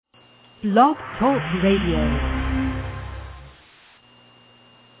Blog Talk Radio.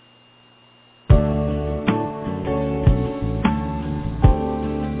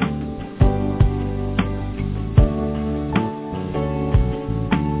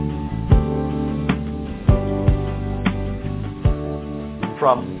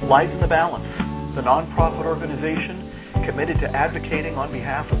 From Life in the Balance, the nonprofit organization committed to advocating on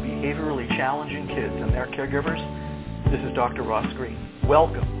behalf of behaviorally challenging kids and their caregivers, this is Dr. Ross Greene.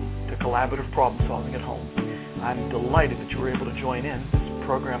 Welcome to Collaborative Problem Solving at Home. I'm delighted that you were able to join in. This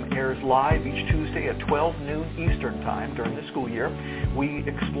program airs live each Tuesday at 12 noon Eastern Time during the school year. We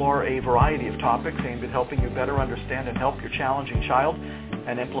explore a variety of topics aimed at helping you better understand and help your challenging child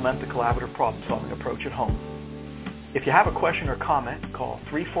and implement the collaborative problem solving approach at home. If you have a question or comment, call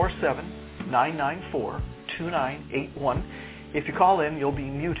 347-994-2981. If you call in, you'll be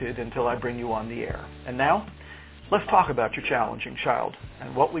muted until I bring you on the air. And now, let's talk about your challenging child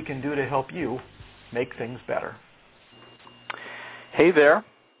and what we can do to help you make things better. Hey there.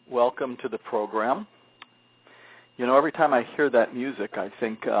 Welcome to the program. You know, every time I hear that music, I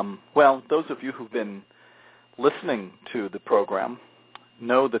think, those of you who've been listening to the program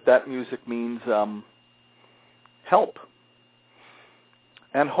know that music means help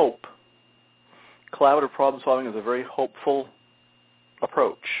and hope. Collaborative problem solving is a very hopeful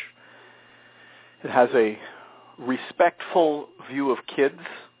approach. It has a respectful view of kids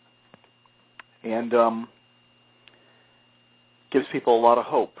and gives people a lot of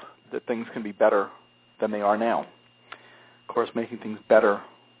hope that things can be better than they are now. Of course, making things better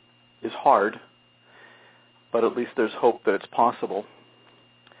is hard, but at least there's hope that it's possible.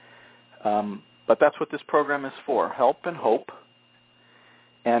 But that's what this program is for, help and hope.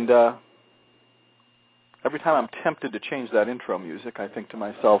 And every time I'm tempted to change that intro music, I think to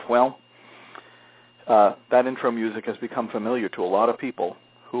myself, that intro music has become familiar to a lot of people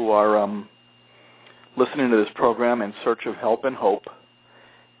who are listening to this program in search of help and hope.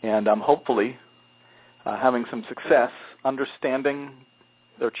 And I'm hopefully having some success understanding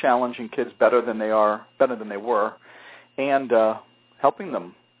their challenging kids better than they were, and helping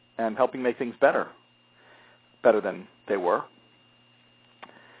them and helping make things better than they were.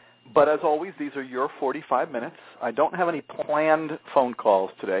 But as always, these are your 45 minutes. I don't have any planned phone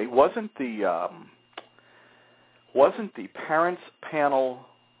calls today. Wasn't the parents panel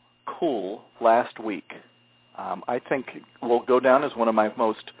cool last week? I think it will go down as one of my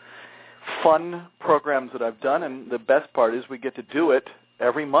most fun programs that I've done, and the best part is we get to do it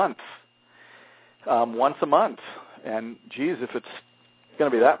every month, once a month. And geez, if it's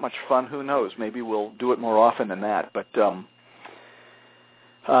going to be that much fun, who knows? Maybe we'll do it more often than that. But the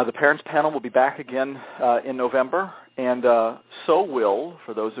parents panel will be back again in November, and so will,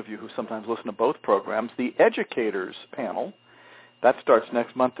 for those of you who sometimes listen to both programs, the educators panel. That starts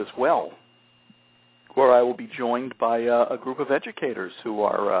next month as well, where I will be joined by a group of educators who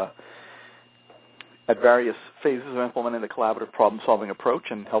are at various phases of implementing the collaborative problem-solving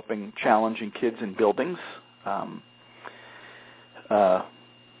approach and helping challenging kids in buildings.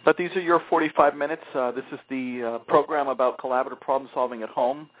 But these are your 45 minutes. This is the program about collaborative problem solving at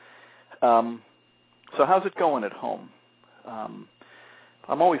home. So how's it going at home?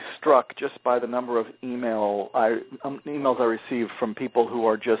 I'm always struck just by the number of emails I receive from people who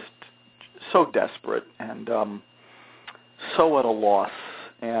are just so desperate and so at a loss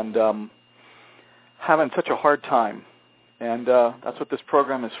and having such a hard time. And that's what this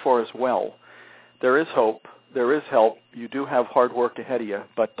program is for as well. There is hope. There is help. You do have hard work ahead of you,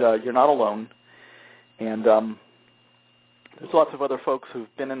 but you're not alone. And there's lots of other folks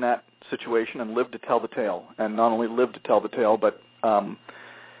who've been in that situation and lived to tell the tale, and not only lived to tell the tale, but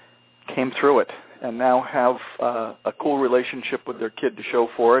came through it, and now have a cool relationship with their kid to show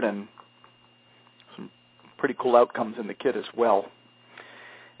for it, and some pretty cool outcomes in the kid as well.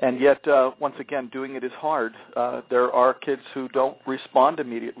 And yet, once again, doing it is hard. There are kids who don't respond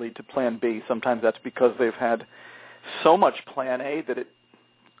immediately to Plan B. Sometimes that's because they've had so much Plan A that it's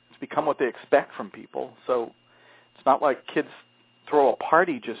become what they expect from people. So it's not like kids throw a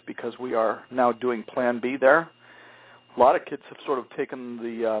party just because we are now doing Plan B there. A lot of kids have sort of taken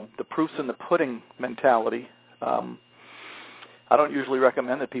the proofs in the pudding mentality. I don't usually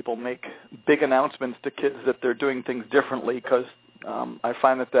recommend that people make big announcements to kids that they're doing things differently, because I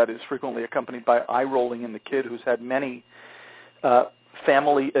find that is frequently accompanied by eye-rolling in the kid who's had many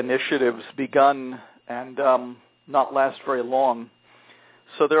family initiatives begun and not last very long.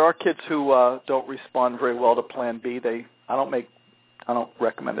 So there are kids who don't respond very well to Plan B. I don't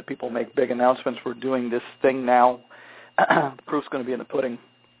recommend that people make big announcements. We're doing this thing now. The proof's going to be in the pudding.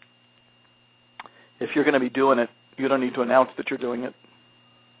 If you're going to be doing it, you don't need to announce that you're doing it.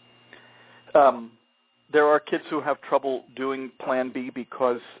 There are kids who have trouble doing Plan B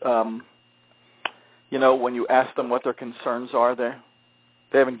because, when you ask them what their concerns are, they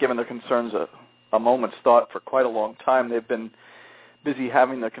haven't given their concerns a moment's thought for quite a long time. They've been busy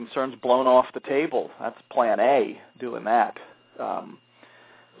having their concerns blown off the table. That's Plan A, doing that.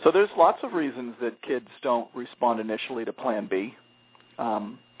 So there's lots of reasons that kids don't respond initially to Plan B.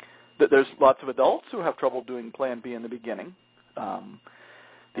 There's lots of adults who have trouble doing Plan B in the beginning.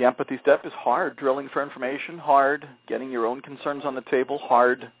 The empathy step is hard. Drilling for information, hard. Getting your own concerns on the table,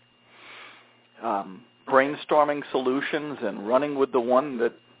 hard. Brainstorming solutions and running with the one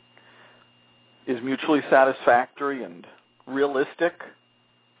that is mutually satisfactory and realistic,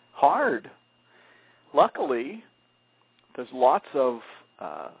 hard. Luckily, there's lots of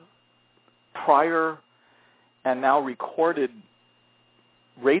prior and now recorded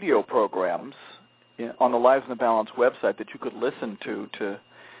radio programs on the Lives in the Balance website that you could listen to if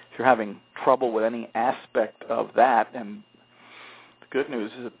you're having trouble with any aspect of that. And the good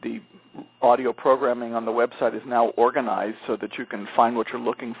news is that the audio programming on the website is now organized so that you can find what you're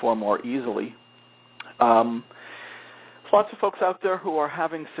looking for more easily. Lots of folks out there who are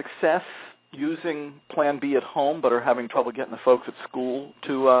having success using Plan B at home but are having trouble getting the folks at school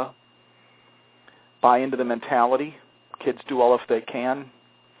to buy into the mentality. Kids do well if they can.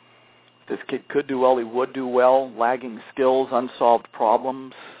 If this kid could do well, he would do well. Lagging skills, unsolved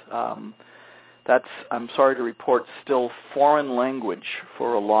problems. That's, I'm sorry to report, still foreign language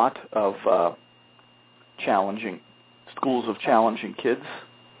for a lot of schools of challenging kids.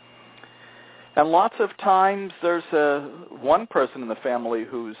 And lots of times there's one person in the family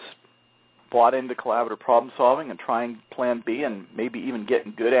who's bought into collaborative problem solving and trying Plan B and maybe even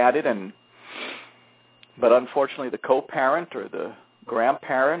getting good at it, but unfortunately the co-parent or the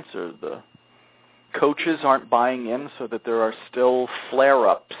grandparents or the coaches aren't buying in, so that there are still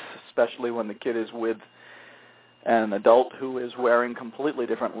flare-ups, especially when the kid is with an adult who is wearing completely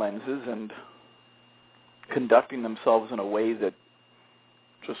different lenses and conducting themselves in a way that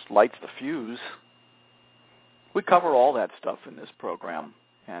just lights the fuse. We cover all that stuff in this program.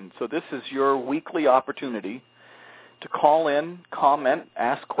 And so this is your weekly opportunity to call in, comment,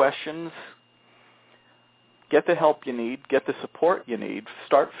 ask questions, get the help you need, get the support you need,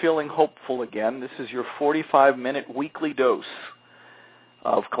 start feeling hopeful again. This is your 45-minute weekly dose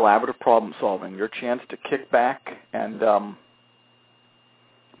of collaborative problem solving, your chance to kick back and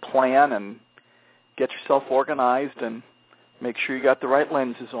plan and get yourself organized and make sure you got the right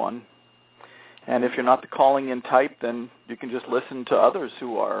lenses on. And if you're not the calling in type, then you can just listen to others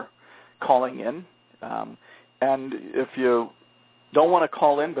who are calling in. And if you don't want to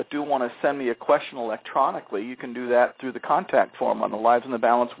call in but do want to send me a question electronically, you can do that through the contact form on the Lives in the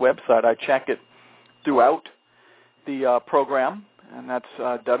Balance website. I check it throughout the program, and that's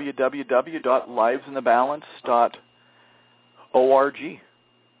www.livesinthebalance.org.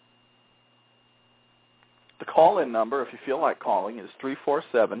 The call-in number, if you feel like calling, is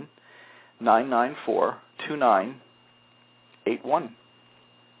 347-994-2981.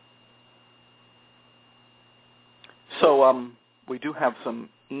 So we do have some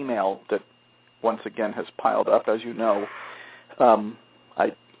email that once again has piled up, as you know.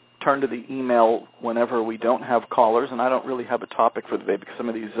 I turn to the email whenever we don't have callers, and I don't really have a topic for the day because some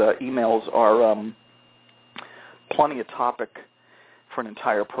of these emails are plenty of topic for an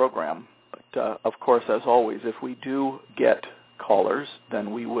entire program. But, of course, as always, if we do get callers,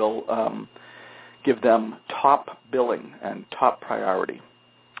 then we will give them top billing and top priority.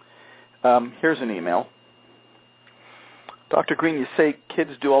 Here's an email. Dr. Greene, you say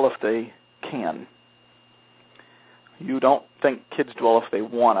kids do all if they can. You don't think kids do all if they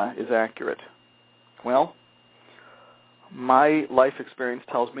wanna is accurate. Well, my life experience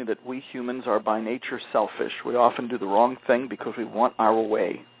tells me that we humans are by nature selfish. We often do the wrong thing because we want our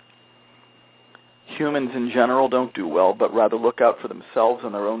way. Humans in general don't do well, but rather look out for themselves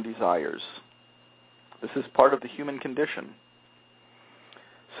and their own desires. This is part of the human condition.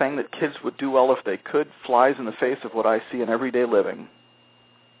 Saying that kids would do well if they could flies in the face of what I see in everyday living.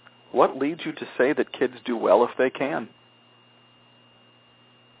 What leads you to say that kids do well if they can?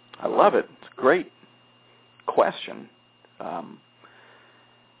 I love it. It's a great question.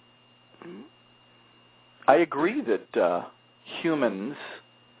 I agree that humans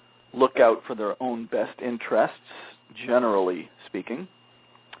look out for their own best interests, generally speaking.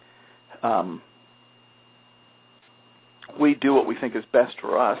 We do what we think is best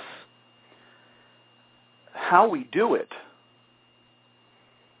for us. How we do it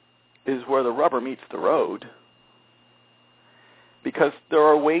is where the rubber meets the road, because there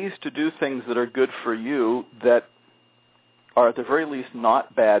are ways to do things that are good for you that are at the very least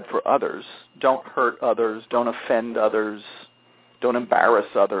not bad for others. Don't hurt others, don't offend others, don't embarrass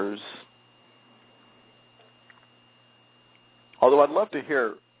others. Although I'd love to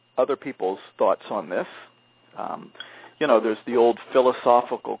hear other people's thoughts on this. There's the old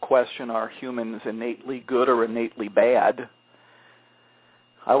philosophical question, are humans innately good or innately bad?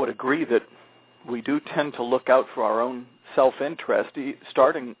 I would agree that we do tend to look out for our own self-interest,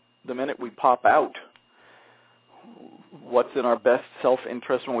 starting the minute we pop out. What's in our best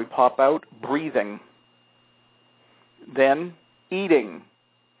self-interest when we pop out? Breathing. Then eating.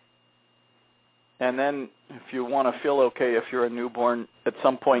 And then if you want to feel okay, if you're a newborn, at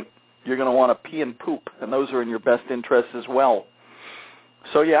some point you're going to want to pee and poop, and those are in your best interest as well.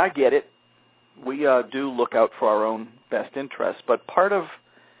 So yeah, I get it. We do look out for our own best interests, but part of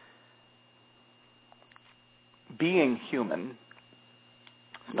being human,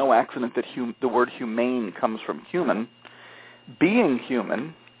 it's no accident that the word humane comes from human. Being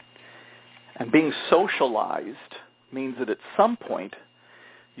human and being socialized means that at some point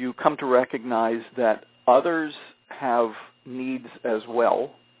you come to recognize that others have needs as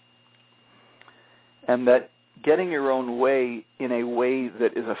well, and that getting your own way in a way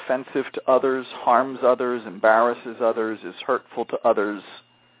that is offensive to others, harms others, embarrasses others, is hurtful to others,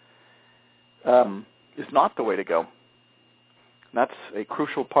 is not the way to go. That's a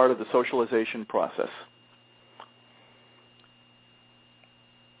crucial part of the socialization process.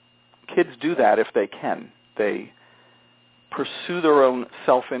 Kids do that if they can. They pursue their own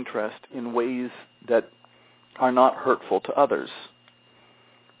self-interest in ways that are not hurtful to others.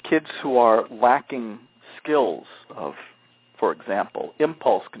 Kids who are lacking skills of, for example,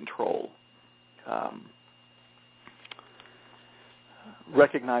 impulse control,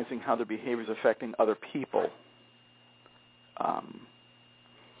 recognizing how their behavior is affecting other people,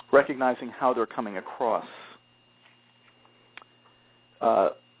 recognizing how they're coming across.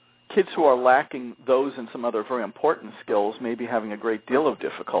 Kids who are lacking those and some other very important skills may be having a great deal of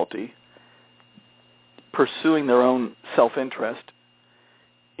difficulty pursuing their own self-interest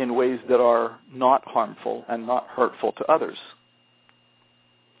in ways that are not harmful and not hurtful to others.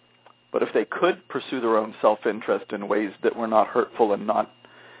 But if they could pursue their own self-interest in ways that were not hurtful and not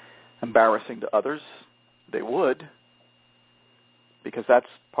embarrassing to others, they would, because that's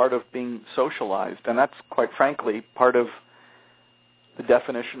part of being socialized, and that's, quite frankly, part of the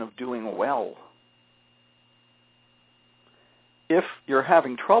definition of doing well. If you're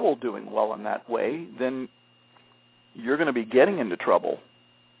having trouble doing well in that way, then you're going to be getting into trouble.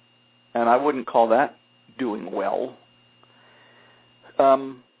 And I wouldn't call that doing well.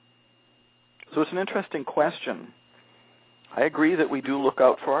 So it's an interesting question. I agree that we do look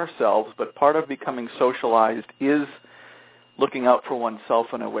out for ourselves, but part of becoming socialized is looking out for oneself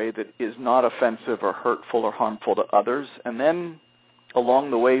in a way that is not offensive or hurtful or harmful to others. And then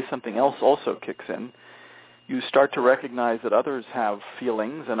along the way, something else also kicks in. You start to recognize that others have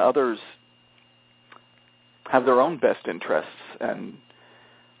feelings and others have their own best interests, and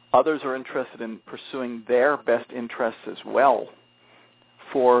others are interested in pursuing their best interests as well.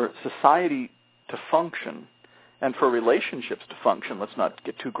 For society to function and for relationships to function, let's not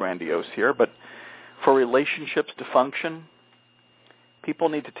get too grandiose here, but for relationships to function, people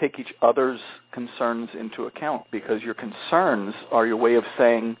need to take each other's concerns into account, because your concerns are your way of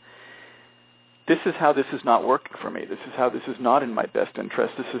saying, this is how this is not working for me. This is how this is not in my best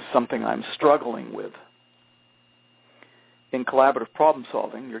interest. This is something I'm struggling with. In collaborative problem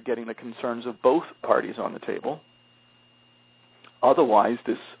solving, you're getting the concerns of both parties on the table. Otherwise,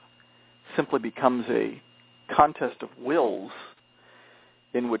 this simply becomes a contest of wills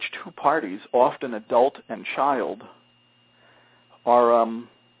in which two parties, often adult and child, are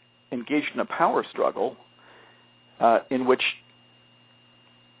engaged in a power struggle in which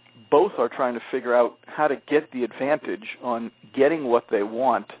both are trying to figure out how to get the advantage on getting what they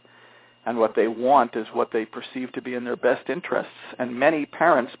want, and what they want is what they perceive to be in their best interests. And many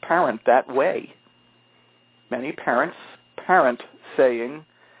parents parent that way. Many parents parent saying,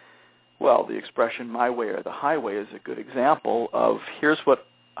 well, the expression my way or the highway is a good example of, here's what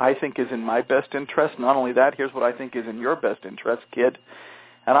I think is in my best interest. Not only that, here's what I think is in your best interest, kid.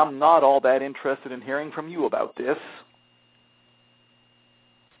 And I'm not all that interested in hearing from you about this.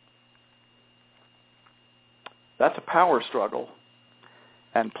 That's a power struggle.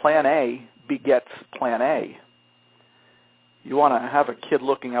 And plan A begets plan A. You want to have a kid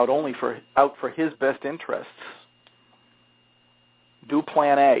looking out only for his best interests. Do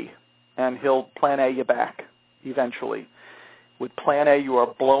plan A, and he'll plan A you back eventually. With plan A, you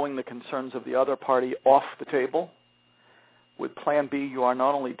are blowing the concerns of the other party off the table. with Plan B, you are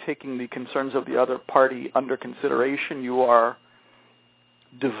not only taking the concerns of the other party under consideration, you are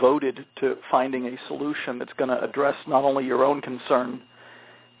devoted to finding a solution that's going to address not only your own concern,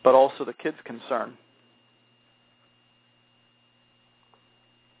 but also the kid's concern.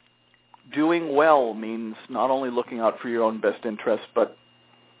 Doing well means not only looking out for your own best interest, but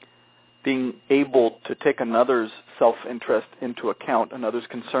being able to take another's self-interest into account, another's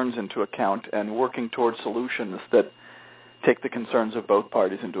concerns into account, and working towards solutions that take the concerns of both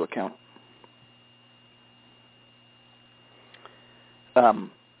parties into account.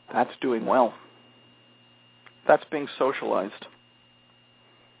 That's doing well. That's being socialized.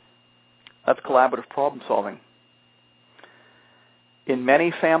 That's collaborative problem solving. In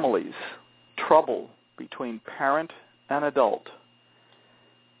many families, trouble between parent and adult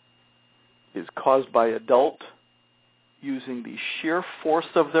is caused by adult using the sheer force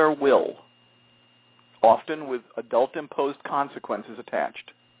of their will, often with adult-imposed consequences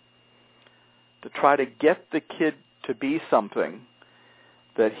attached, to try to get the kid to be something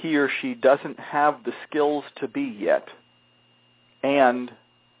that he or she doesn't have the skills to be yet, and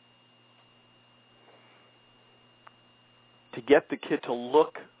to get the kid to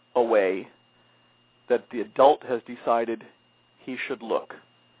look a way that the adult has decided he should look,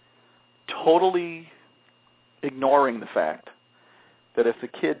 totally ignoring the fact that if the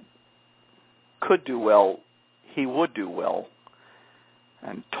kid could do well, he would do well,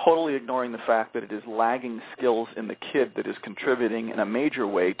 and totally ignoring the fact that it is lagging skills in the kid that is contributing in a major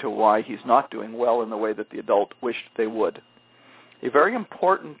way to why he's not doing well in the way that the adult wished they would. A very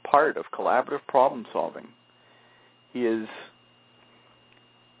important part of collaborative problem solving is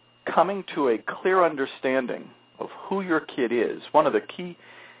coming to a clear understanding of who your kid is. One of the key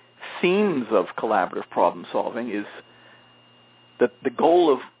themes of collaborative problem solving is that the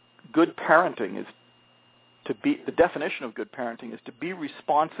goal of good parenting is to be, the definition of good parenting is to be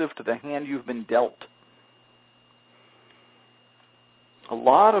responsive to the hand you've been dealt. A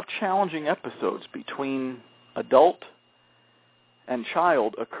lot of challenging episodes between adult and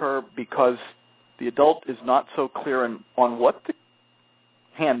child occur because the adult is not so clear on what the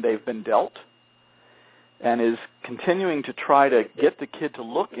hand they've been dealt and is continuing to try to get the kid to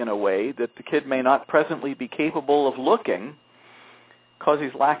look in a way that the kid may not presently be capable of looking because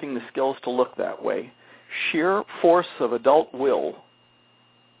he's lacking the skills to look that way. Sheer force of adult will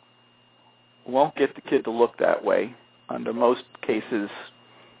won't get the kid to look that way. Under most cases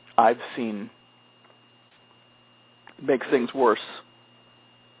I've seen, it makes things worse.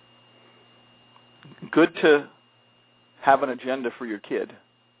 Good to have an agenda for your kid.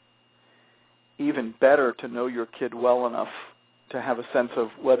 Even better to know your kid well enough to have a sense of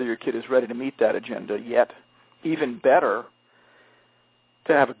whether your kid is ready to meet that agenda yet. Even better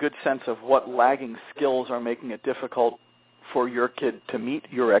to have a good sense of what lagging skills are making it difficult for your kid to meet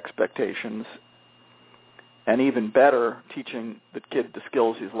your expectations. And even better, teaching the kid the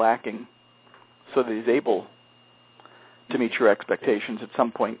skills he's lacking so that he's able to meet your expectations at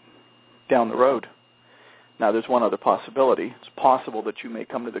some point down the road. Now, there's one other possibility. It's possible that you may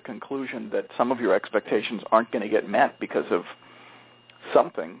come to the conclusion that some of your expectations aren't going to get met because of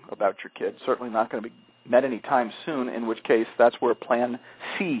something about your kid, certainly not going to be met anytime soon, in which case that's where Plan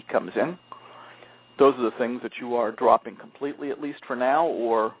C comes in. Those are the things that you are dropping completely, at least for now,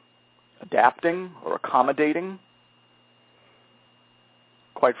 or adapting or accommodating.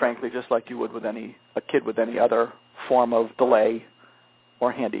 Quite frankly, just like you would with a kid with any other form of delay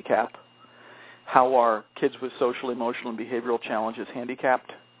or handicap. How are kids with social, emotional, and behavioral challenges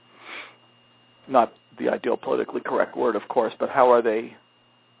handicapped? Not the ideal politically correct word, of course, but how are they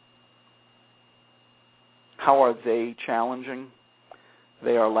challenging?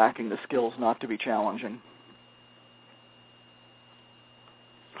 They are lacking the skills not to be challenging.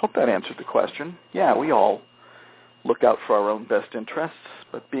 Hope that answered the question. Yeah, we all look out for our own best interests,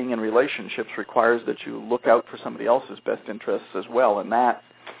 but being in relationships requires that you look out for somebody else's best interests as well, and that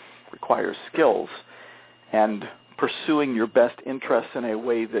requires skills. And pursuing your best interests in a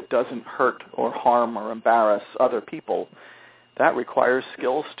way that doesn't hurt or harm or embarrass other people, that requires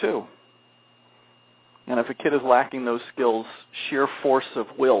skills too. And if a kid is lacking those skills, sheer force of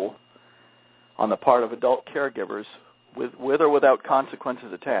will on the part of adult caregivers, with or without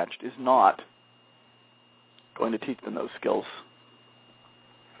consequences attached, is not going to teach them those skills.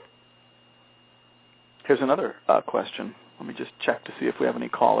 Here's another question. Let me just check to see if we have any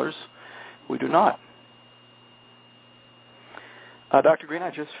callers. We do not. Dr. Greene,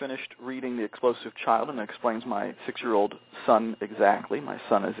 I just finished reading The Explosive Child, and it explains my 6-year-old son exactly. My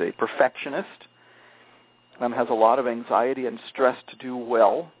son is a perfectionist and has a lot of anxiety and stress to do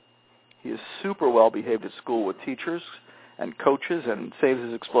well. He is super well behaved at school with teachers and coaches and saves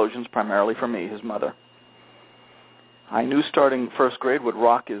his explosions primarily for me, his mother. I knew starting first grade would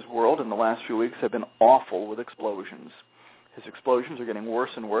rock his world, and the last few weeks have been awful with explosions. His explosions are getting worse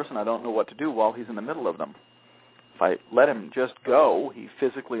and worse, and I don't know what to do while he's in the middle of them. If I let him just go, he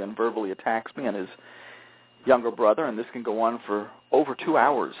physically and verbally attacks me and his younger brother, and this can go on for over 2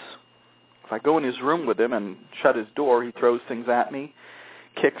 hours. If I go in his room with him and shut his door, he throws things at me,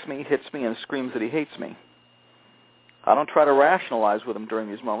 kicks me, hits me, and screams that he hates me. I don't try to rationalize with him during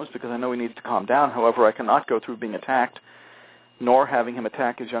these moments because I know he needs to calm down. However, I cannot go through being attacked nor having him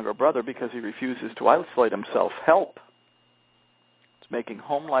attack his younger brother because he refuses to isolate himself. Help! It's making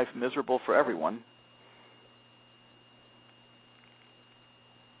home life miserable for everyone.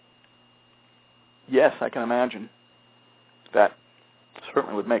 Yes, I can imagine. That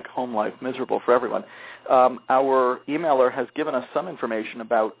certainly would make home life miserable for everyone. Our emailer has given us some information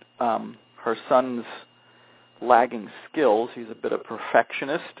about her son's lagging skills. He's a bit of a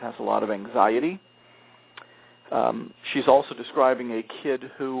perfectionist, has a lot of anxiety. She's also describing a kid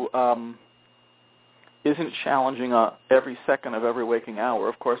who isn't challenging every second of every waking hour.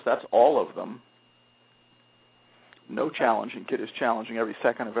 Of course, that's all of them. No challenging kid is challenging every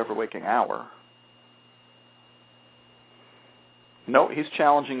second of every waking hour. No, he's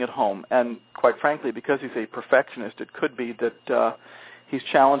challenging at home. And quite frankly, because he's a perfectionist, it could be that he's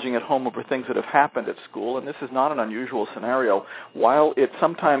challenging at home over things that have happened at school, and this is not an unusual scenario. While it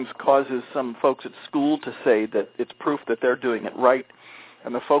sometimes causes some folks at school to say that it's proof that they're doing it right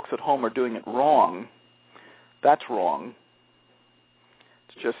and the folks at home are doing it wrong, that's wrong.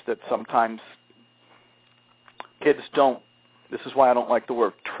 It's just that sometimes kids don't. This is why I don't like the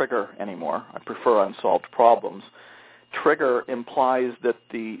word trigger anymore. I prefer unsolved problems. Trigger implies that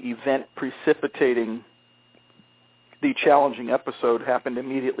the event precipitating the challenging episode happened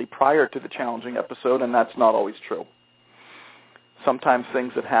immediately prior to the challenging episode, and that's not always true. Sometimes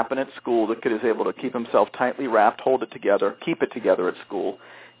things that happen at school, the kid is able to keep himself tightly wrapped, hold it together, keep it together at school,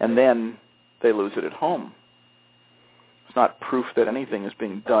 and then they lose it at home. It's not proof that anything is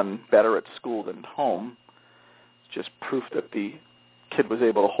being done better at school than at home. It's just proof that the kid was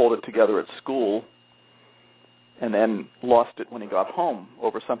able to hold it together at school and then lost it when he got home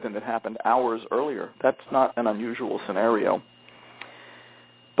over something that happened hours earlier. That's not an unusual scenario.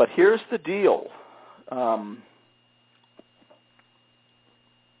 But here's the deal. I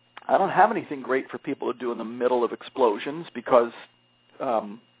don't have anything great for people to do in the middle of explosions because,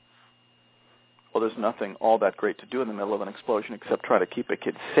 there's nothing all that great to do in the middle of an explosion except try to keep a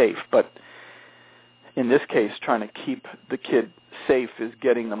kid safe. But in this case, trying to keep the kid safe is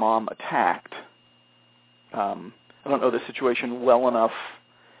getting the mom attacked. I don't know the situation well enough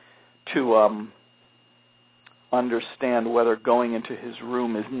to understand whether going into his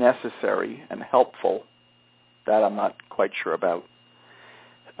room is necessary and helpful. That I'm not quite sure about.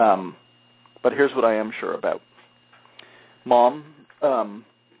 But here's what I am sure about. Mom,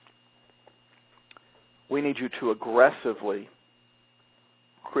 we need you to aggressively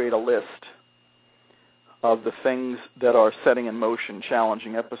create a list of the things that are setting in motion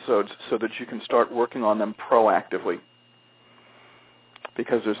challenging episodes so that you can start working on them proactively.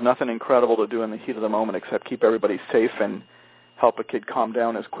 Because there's nothing incredible to do in the heat of the moment except keep everybody safe and help a kid calm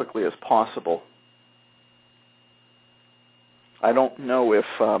down as quickly as possible. I don't know if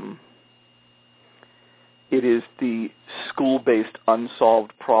it is the school-based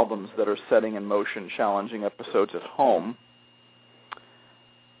unsolved problems that are setting in motion challenging episodes at home.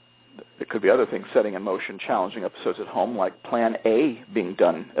 There could be other things setting in motion challenging episodes at home, like Plan A being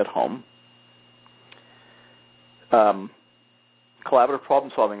done at home. Collaborative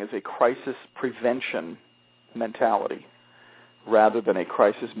problem solving is a crisis prevention mentality rather than a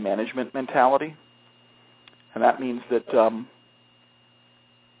crisis management mentality. And that means that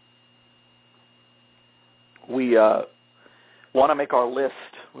we want to make our list.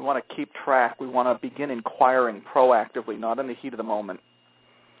 We want to keep track. We want to begin inquiring proactively, not in the heat of the moment.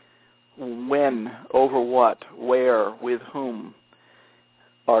 When, over what, where, with whom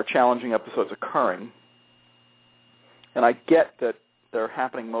are challenging episodes occurring. And I get that they're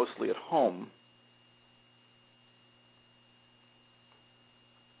happening mostly at home.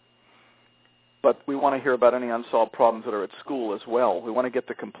 But we want to hear about any unsolved problems that are at school as well. We want to get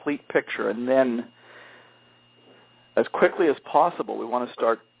the complete picture, and then as quickly as possible, we want to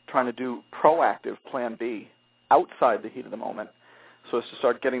start trying to do proactive Plan B outside the heat of the moment, so as to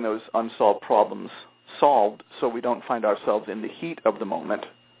start getting those unsolved problems solved so we don't find ourselves in the heat of the moment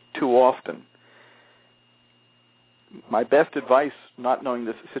too often. My best advice, not knowing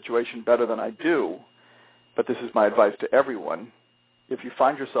this situation better than I do, but this is my advice to everyone, if you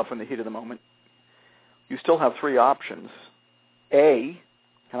find yourself in the heat of the moment, you still have three options. A,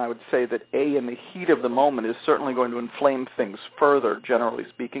 and I would say that A in the heat of the moment is certainly going to inflame things further, generally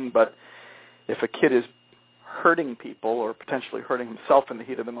speaking, but if a kid is hurting people or potentially hurting himself in the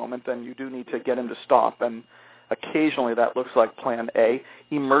heat of the moment, then you do need to get him to stop, and occasionally that looks like plan A.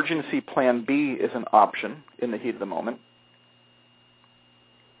 Emergency plan B is an option in the heat of the moment.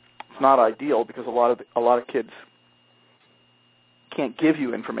 It's not ideal because a lot of kids can't give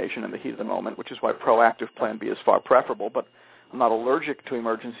you information in the heat of the moment, which is why proactive plan B is far preferable, but I'm not allergic to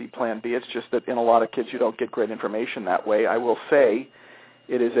emergency plan B. It's just that in a lot of kids you don't get great information that way. I will say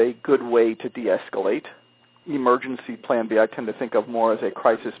it is a good way to de-escalate. Emergency plan B I tend to think of more as a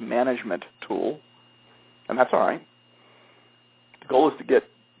crisis management tool, and that's all right. The goal is to get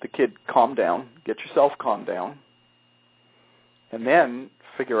the kid calmed down, get yourself calmed down, and then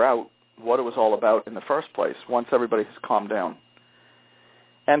figure out what it was all about in the first place once everybody has calmed down.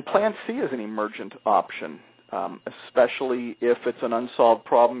 And plan C is an emergent option, especially if it's an unsolved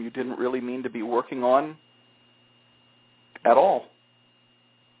problem you didn't really mean to be working on at all.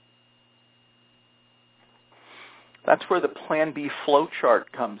 That's where the Plan B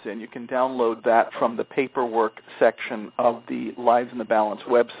flowchart comes in. You can download that from the paperwork section of the Lives in the Balance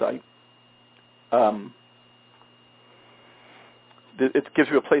website. It gives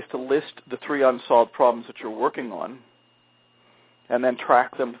you a place to list the 3 unsolved problems that you're working on and then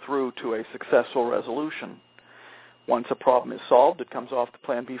track them through to a successful resolution. Once a problem is solved, it comes off the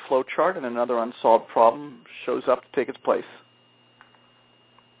Plan B flowchart, and another unsolved problem shows up to take its place.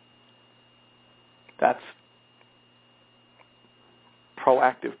 That's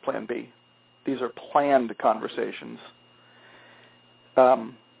proactive Plan B. These are planned conversations.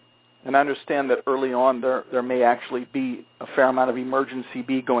 And I understand that early on there may actually be a fair amount of emergency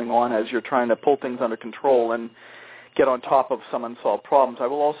B going on as you're trying to pull things under control and get on top of some unsolved problems. I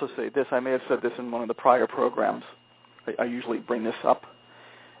will also say this. I may have said this in one of the prior programs. I usually bring this up.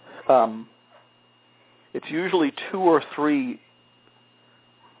 It's usually 2 or 3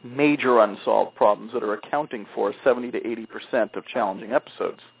 major unsolved problems that are accounting for 70 to 80% of challenging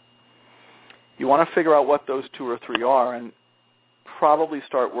episodes. You want to figure out what those 2 or 3 are and probably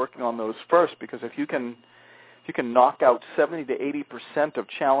start working on those first, because if you can knock out 70 to 80% of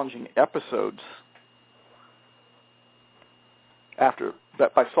challenging episodes after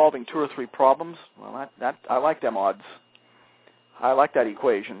that by solving 2 or 3 problems, well, that I like them odds. I like that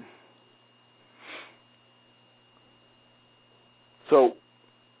equation. So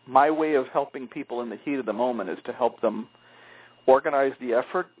my way of helping people in the heat of the moment is to help them organize the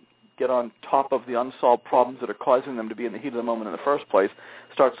effort, get on top of the unsolved problems that are causing them to be in the heat of the moment in the first place,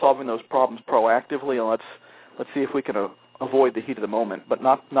 start solving those problems proactively, and let's see if we can avoid the heat of the moment, but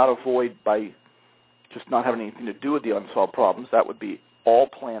not avoid by just not having anything to do with the unsolved problems. That would be all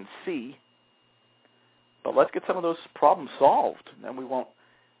Plan C. But let's get some of those problems solved, and then we won't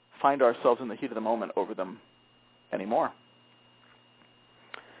find ourselves in the heat of the moment over them anymore.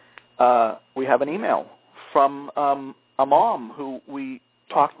 We have an email from a mom who we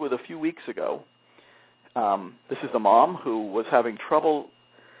talked with a few weeks ago. This is the mom who was having trouble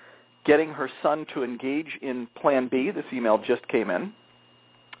getting her son to engage in Plan B. This email just came in.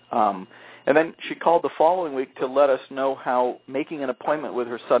 And then she called the following week to let us know how making an appointment with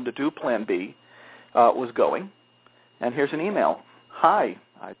her son to do Plan B was going. And here's an email. Hi,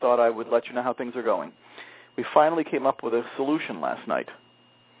 I thought I would let you know how things are going. We finally came up with a solution last night.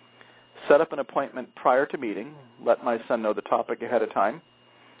 Set up an appointment prior to meeting, let my son know the topic ahead of time,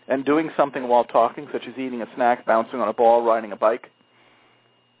 and doing something while talking, such as eating a snack, bouncing on a ball, riding a bike.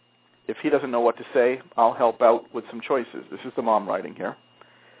 If he doesn't know what to say, I'll help out with some choices. This is the mom writing here.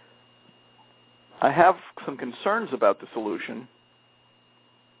 I have some concerns about the solution,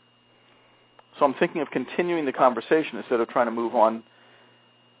 so I'm thinking of continuing the conversation instead of trying to move on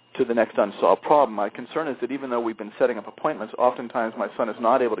to the next unsolved problem. My concern is that even though we've been setting up appointments, oftentimes my son is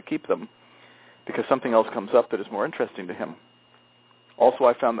not able to keep them because something else comes up that is more interesting to him. Also,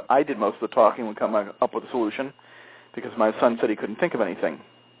 I found that I did most of the talking when coming up with a solution because my son said he couldn't think of anything.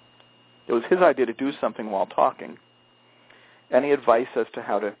 It was his idea to do something while talking. Any advice as to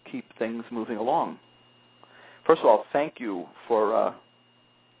how to keep things moving along? First of all, thank you for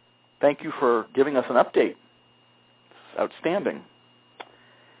giving us an update. It's outstanding.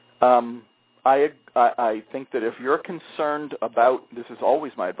 I think that if you're concerned about, this is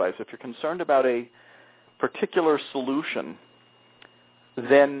always my advice, if you're concerned about a particular solution,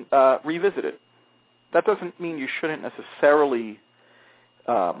 then revisit it. That doesn't mean you shouldn't necessarily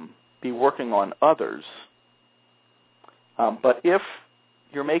be working on others. But if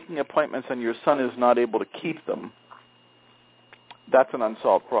you're making appointments and your son is not able to keep them, that's an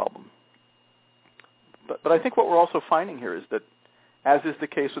unsolved problem. But I think what we're also finding here is that as is the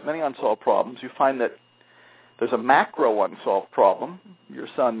case with many unsolved problems, you find that there's a macro unsolved problem. Your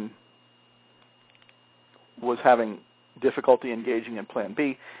son was having difficulty engaging in Plan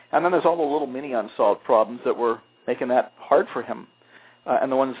B, and then there's all the little mini unsolved problems that were making that hard for him.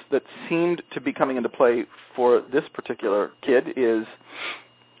 And the ones that seemed to be coming into play for this particular kid is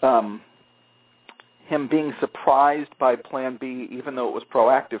him being surprised by Plan B, even though it was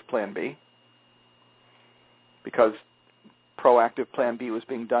proactive Plan B, because proactive Plan B was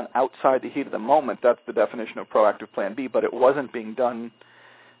being done outside the heat of the moment. That's the definition of proactive Plan B, but it wasn't being done.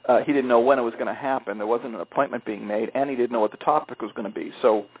 He didn't know when it was going to happen. There wasn't an appointment being made, and he didn't know what the topic was going to be.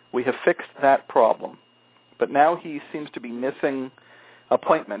 So we have fixed that problem. But now he seems to be missing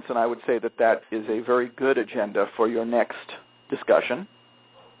appointments, and I would say that that is a very good agenda for your next discussion.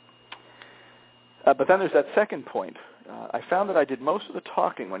 But then there's that second point. I found that I did most of the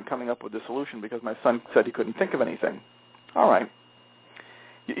talking when coming up with the solution because my son said he couldn't think of anything. All right.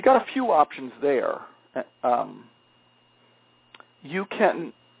 You got a few options there. You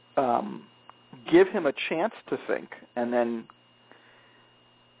can give him a chance to think and then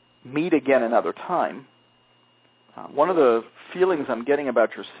meet again another time. One of the feelings I'm getting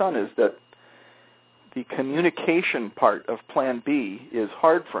about your son is that the communication part of Plan B is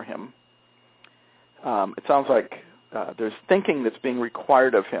hard for him. It sounds like there's thinking that's being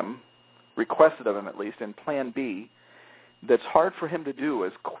required of him, requested of him at least, in Plan B that's hard for him to do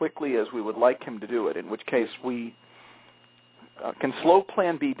as quickly as we would like him to do it, in which case we can slow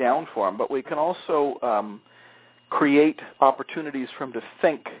Plan B down for him, but we can also create opportunities for him to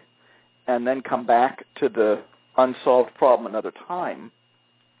think and then come back to the unsolved problem another time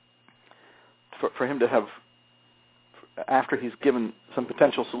for him to have, after he's given some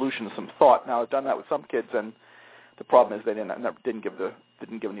potential solutions, some thought. Now, I've done that with some kids, and the problem is they didn't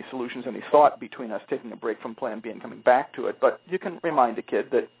give any solutions, any thought between us taking a break from Plan B and coming back to it. But you can remind a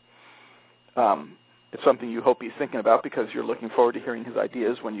kid that it's something you hope he's thinking about because you're looking forward to hearing his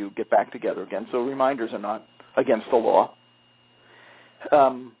ideas when you get back together again. So reminders are not against the law.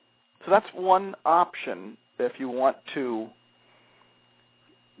 So that's one option if you want to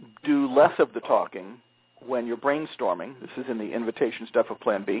do less of the talking when you're brainstorming. This is in the invitation stuff of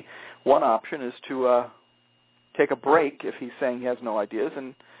Plan B. One option is to take a break if he's saying he has no ideas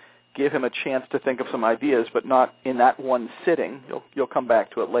and give him a chance to think of some ideas, but not in that one sitting. You'll come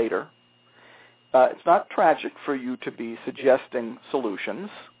back to it later. It's not tragic for you to be suggesting solutions.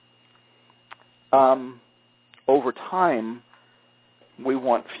 Over time, we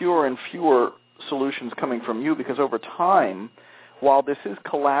want fewer and fewer solutions coming from you because over time, while this is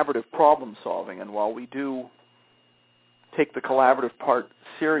collaborative problem solving and while we do take the collaborative part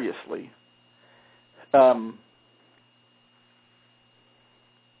seriously,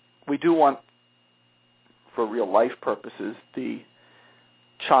 we do want, for real life purposes, the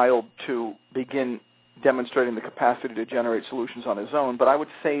child to begin demonstrating the capacity to generate solutions on his own. But I would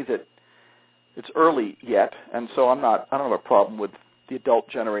say that it's early yet, and so I don't have a problem with the adult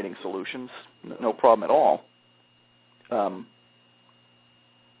generating solutions. No problem at all.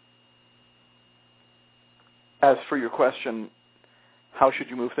 As for your question, how should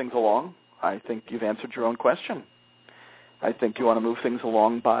you move things along? I think you've answered your own question. I think you want to move things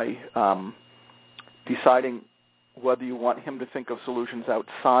along by deciding whether you want him to think of solutions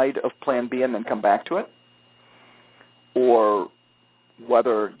outside of Plan B and then come back to it, or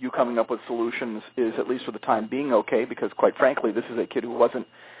whether you coming up with solutions is, at least for the time being, okay, because quite frankly, this is a kid who wasn't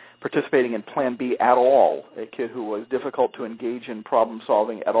participating in Plan B at all, a kid who was difficult to engage in problem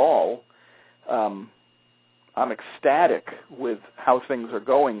solving at all. I'm ecstatic with how things are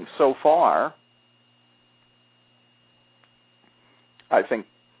going so far. I think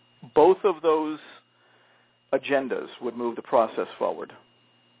both of those agendas would move the process forward.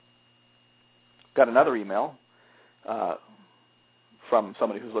 Got another email from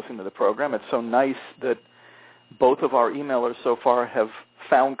somebody who's listening to the program. It's so nice that both of our emailers so far have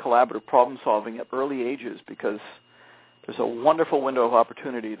found collaborative problem solving at early ages because there's a wonderful window of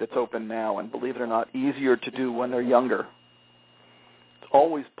opportunity that's open now, and believe it or not, easier to do when they're younger. It's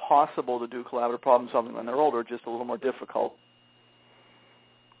always possible to do collaborative problem solving when they're older, just a little more difficult.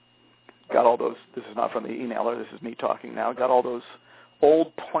 Got all those, this is not from the emailer, this is me talking now, got all those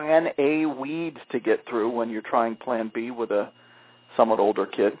old Plan A weeds to get through when you're trying Plan B with a somewhat older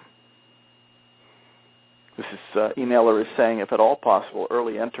kid. This is, emailer is saying, if at all possible,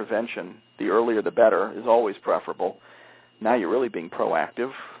 early intervention, the earlier the better, is always preferable. Now you're really being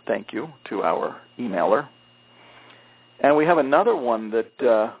proactive. Thank you to our emailer. And we have another one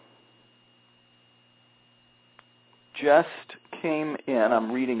that just came in.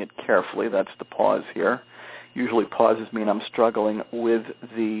 I'm reading it carefully. That's the pause here. Usually pauses mean I'm struggling with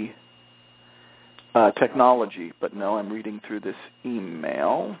the technology, but no, I'm reading through this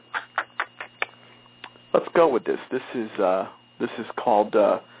email. Let's go with this. This is called,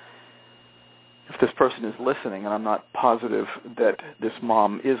 if this person is listening, and I'm not positive that this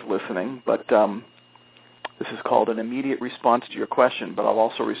mom is listening, but this is called an immediate response to your question, but I'll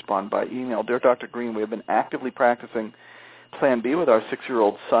also respond by email. Dear Dr. Greene, we have been actively practicing Plan B with our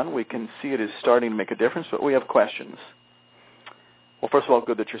 6-year-old son. We can see it is starting to make a difference, but we have questions. Well, first of all,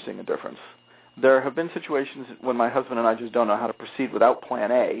 good that you're seeing a difference. There have been situations when my husband and I just don't know how to proceed without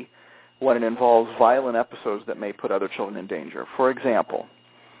Plan A when it involves violent episodes that may put other children in danger. For example,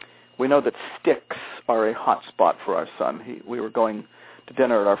 we know that sticks are a hot spot for our son. We were going to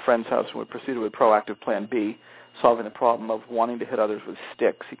dinner at our friend's house, and we proceeded with proactive Plan B, solving the problem of wanting to hit others with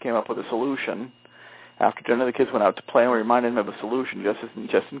sticks. He came up with a solution. After dinner, the kids went out to play, and we reminded him of the solution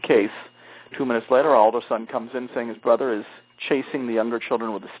just in case. 2 minutes later, our older son comes in saying his brother is chasing the younger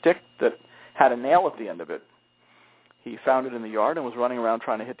children with a stick that had a nail at the end of it. He found it in the yard and was running around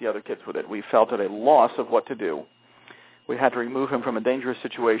trying to hit the other kids with it. We felt at a loss of what to do. We had to remove him from a dangerous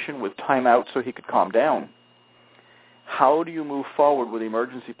situation with time out so he could calm down. How do you move forward with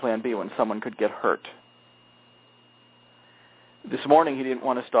emergency Plan B when someone could get hurt? This morning he didn't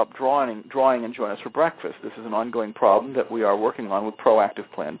want to stop drawing and join us for breakfast. This is an ongoing problem that we are working on with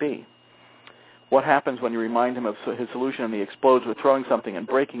proactive Plan B. What happens when you remind him of his solution and he explodes with throwing something and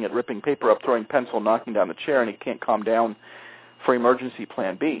breaking it, ripping paper up, throwing pencil, knocking down the chair, and he can't calm down for emergency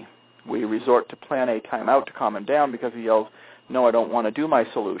Plan B? We resort to Plan A, timeout, to calm him down because he yells, "No, I don't want to do my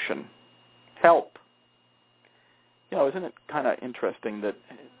solution. Help." You know, isn't it kind of interesting that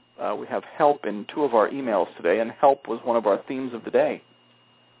we have help in 2 of our emails today, and help was one of our themes of the day.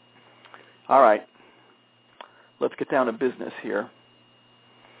 All right. Let's get down to business here.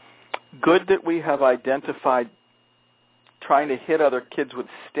 Good that we have identified trying to hit other kids with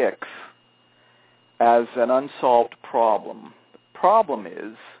sticks as an unsolved problem. The problem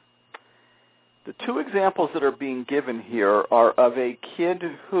is the 2 examples that are being given here are of a kid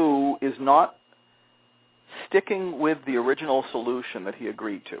who is not sticking with the original solution that he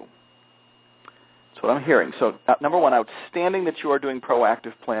agreed to. That's what I'm hearing. So, number 1, outstanding that you are doing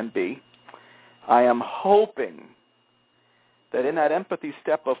proactive Plan B. I am hoping that in that empathy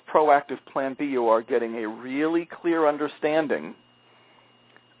step of proactive Plan B, you are getting a really clear understanding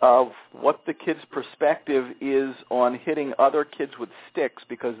of what the kid's perspective is on hitting other kids with sticks,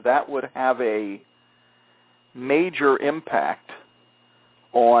 because that would have a major impact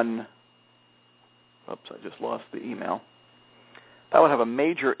on, oops, I just lost the email. That would have a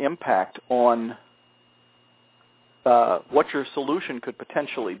major impact on what your solution could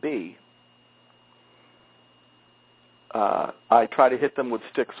potentially be. I try to hit them with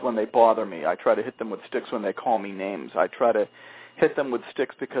sticks when they bother me. I try to hit them with sticks when they call me names. I try to hit them with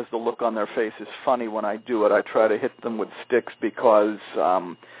sticks because the look on their face is funny when I do it. I try to hit them with sticks because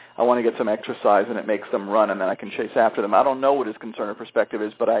I want to get some exercise and it makes them run, and then I can chase after them. I don't know what his concern or perspective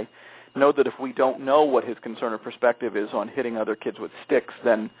is, but I know that if we don't know what his concern or perspective is on hitting other kids with sticks,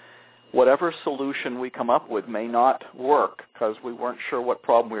 then whatever solution we come up with may not work because we weren't sure what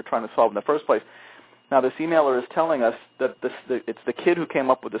problem we were trying to solve in the first place. Now, this emailer is telling us that it's the kid who came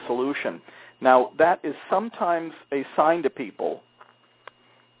up with the solution. Now, that is sometimes a sign to people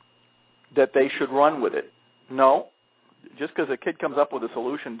that they should run with it. No, just because a kid comes up with a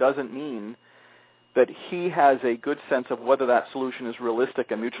solution doesn't mean that he has a good sense of whether that solution is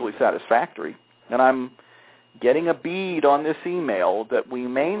realistic and mutually satisfactory. And I'm getting a bead on this email that we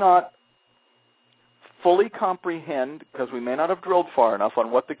may not fully comprehend because we may not have drilled far enough on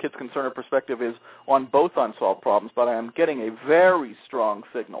what the kid's concern or perspective is on both unsolved problems, but I am getting a very strong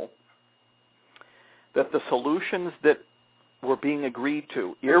signal that the solutions that were being agreed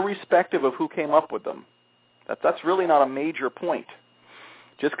to, irrespective of who came up with them, that's really not a major point.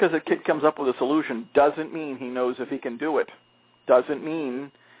 Just because a kid comes up with a solution doesn't mean he knows if he can do it. Doesn't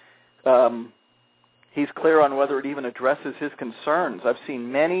mean he's clear on whether it even addresses his concerns. I've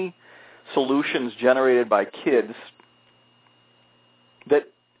seen many solutions generated by kids that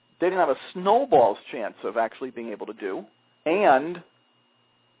they didn't have a snowball's chance of actually being able to do, and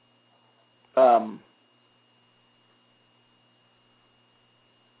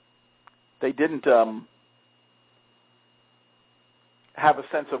they didn't have a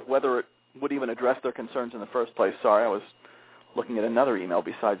sense of whether it would even address their concerns in the first place. Sorry, I was looking at another email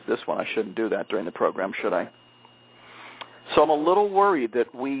besides this one. I shouldn't do that during the program, should I? So I'm a little worried that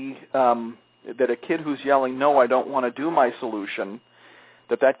that a kid who's yelling, "No, I don't want to do my solution,"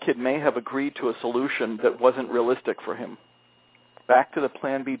 that kid may have agreed to a solution that wasn't realistic for him. Back to the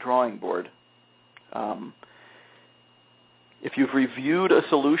Plan B drawing board. if you've reviewed a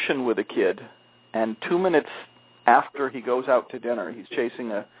solution with a kid and 2 minutes after he goes out to dinner, he's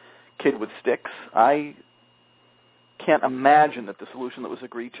chasing a kid with sticks, I can't imagine that the solution that was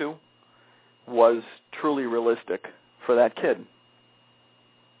agreed to was truly realistic for that kid.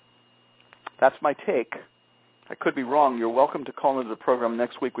 That's my take. I could be wrong. You're welcome to call into the program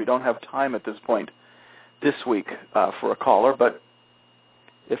next week. We don't have time at this point this week for a caller, but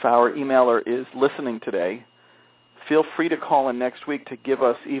if our emailer is listening today, feel free to call in next week to give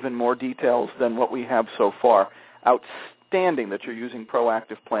us even more details than what we have so far. Outstanding that you're using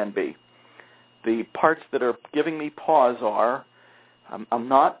proactive Plan B. The parts that are giving me pause are, I'm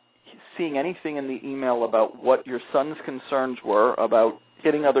not seeing anything in the email about what your son's concerns were about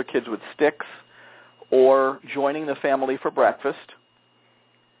hitting other kids with sticks or joining the family for breakfast.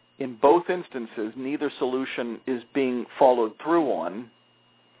 In both instances, neither solution is being followed through on.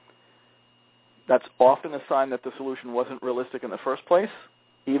 That's often a sign that the solution wasn't realistic in the first place,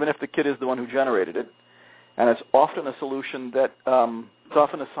 even if the kid is the one who generated it. And it's often a solution that, it's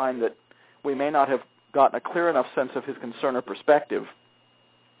often a sign that we may not have gotten a clear enough sense of his concern or perspective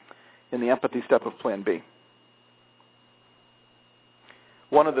in the empathy step of Plan B.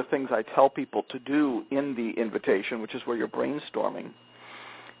 One of the things I tell people to do in the invitation, which is where you're brainstorming,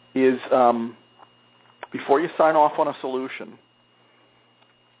 is before you sign off on a solution,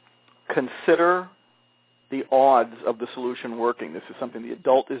 consider the odds of the solution working. This is something the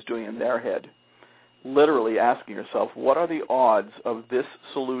adult is doing in their head. Literally asking yourself, what are the odds of this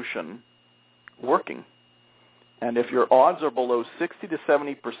solution working? And if your odds are below 60 to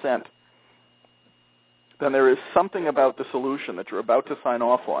 70%, then there is something about the solution that you're about to sign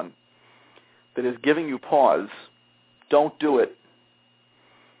off on that is giving you pause. Don't do it.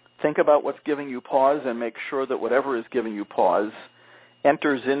 Think about what's giving you pause and make sure that whatever is giving you pause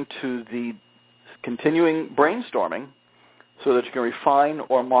enters into the continuing brainstorming so that you can refine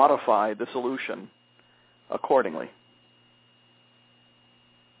or modify the solution accordingly.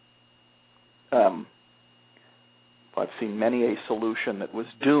 I've seen many a solution that was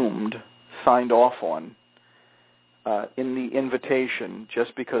doomed, signed off on in the invitation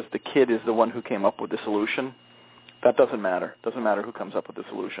just because the kid is the one who came up with the solution. That doesn't matter. It doesn't matter who comes up with the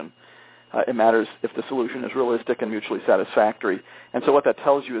solution. It matters if the solution is realistic and mutually satisfactory. And so what that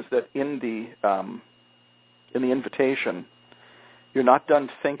tells you is that in the invitation, you're not done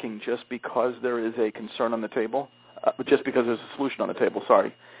thinking just because there is a concern on the table, just because there's a solution on the table,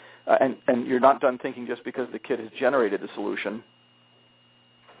 sorry. And you're not done thinking just because the kid has generated the solution.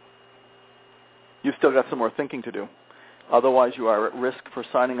 You've still got some more thinking to do. Otherwise, you are at risk for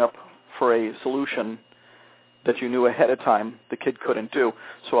signing up for a solution that you knew ahead of time the kid couldn't do.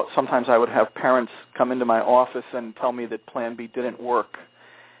 So sometimes I would have parents come into my office and tell me that Plan B didn't work.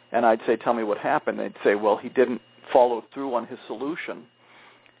 And I'd say, tell me what happened. They'd say, well, he didn't follow through on his solution.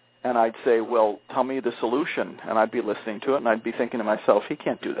 And I'd say, well, tell me the solution. And I'd be listening to it, and I'd be thinking to myself, he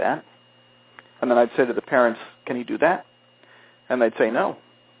can't do that. And then I'd say to the parents, can he do that? And they'd say, no.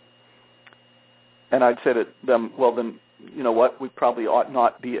 And I'd say to them, well, then, you know what, we probably ought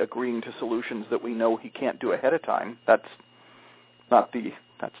not be agreeing to solutions that we know he can't do ahead of time. That's not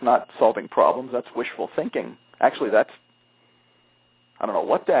solving problems. That's wishful thinking. Actually, I don't know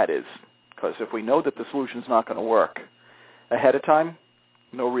what that is, because if we know that the solution's not going to work ahead of time,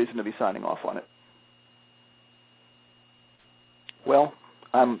 no reason to be signing off on it. Well,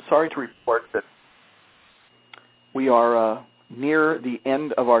 I'm sorry to report that we are near the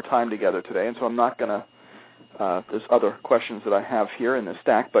end of our time together today, and so I'm not going to, there's other questions that I have here in the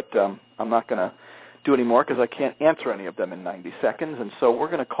stack, but I'm not going to do any more because I can't answer any of them in 90 seconds, and so we're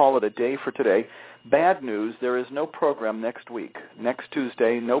going to call it a day for today. Bad news, there is no program next week. Next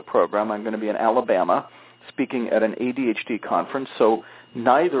Tuesday, no program. I'm going to be in Alabama speaking at an ADHD conference, so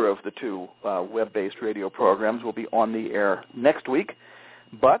neither of the two web-based radio programs will be on the air next week,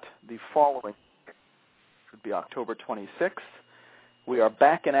 but the following should be October 26th. We are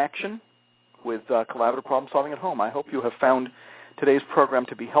back in action with collaborative problem solving at home. I hope you have found today's program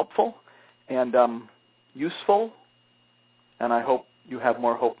to be helpful and useful, and I hope you have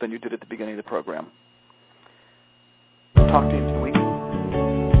more hope than you did at the beginning of the program. Talk to you in 2 weeks.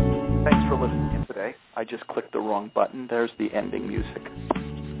 Thanks for listening in today. I just clicked the wrong button. There's the ending music.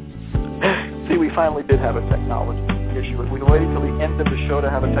 See, we finally did have a technology issue. We waited till the end of the show to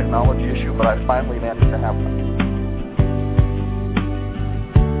have a technology issue, but I finally managed to have one.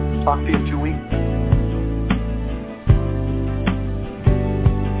 Talk to you in 2 weeks.